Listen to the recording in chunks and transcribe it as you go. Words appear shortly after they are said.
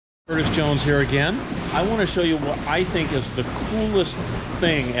Curtis Jones here again. I want to show you what I think is the coolest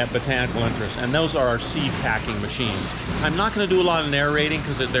thing at Botanical Interest, and those are our seed packing machines. I'm not going to do a lot of narrating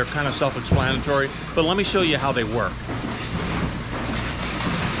because they're kind of self-explanatory, but let me show you how they work.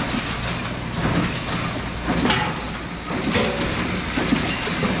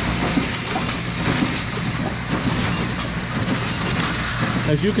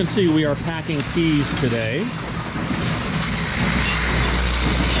 As you can see, we are packing peas today.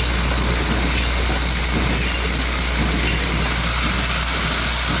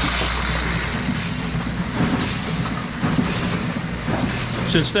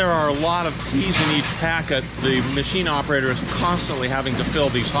 Since there are a lot of peas in each packet, the machine operator is constantly having to fill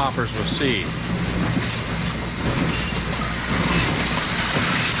these hoppers with seed.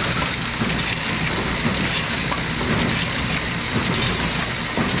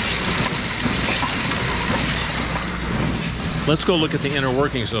 Let's go look at the inner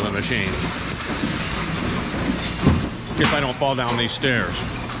workings of the machine. If I don't fall down these stairs.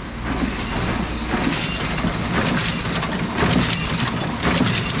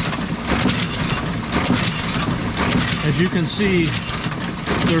 As you can see,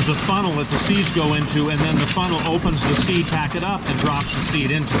 there's a funnel that the seeds go into, and then the funnel opens the seed packet up and drops the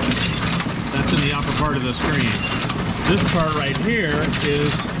seed into it. That's in the upper part of the screen. This part right here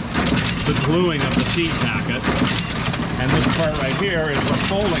is the gluing of the seed packet, and this part right here is the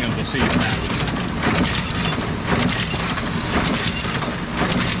folding of the seed packet.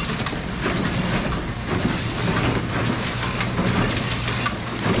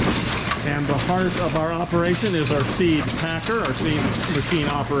 And the heart of our operation is our seed packer, our seed machine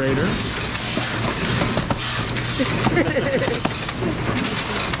operator.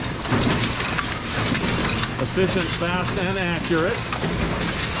 Efficient, fast, and accurate.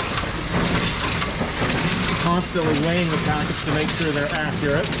 Constantly weighing the packets to make sure they're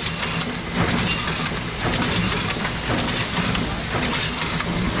accurate.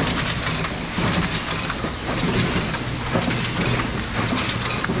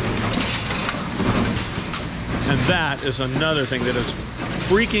 And that is another thing that is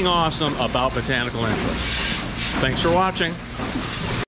freaking awesome about Botanical Interest. Thanks for watching.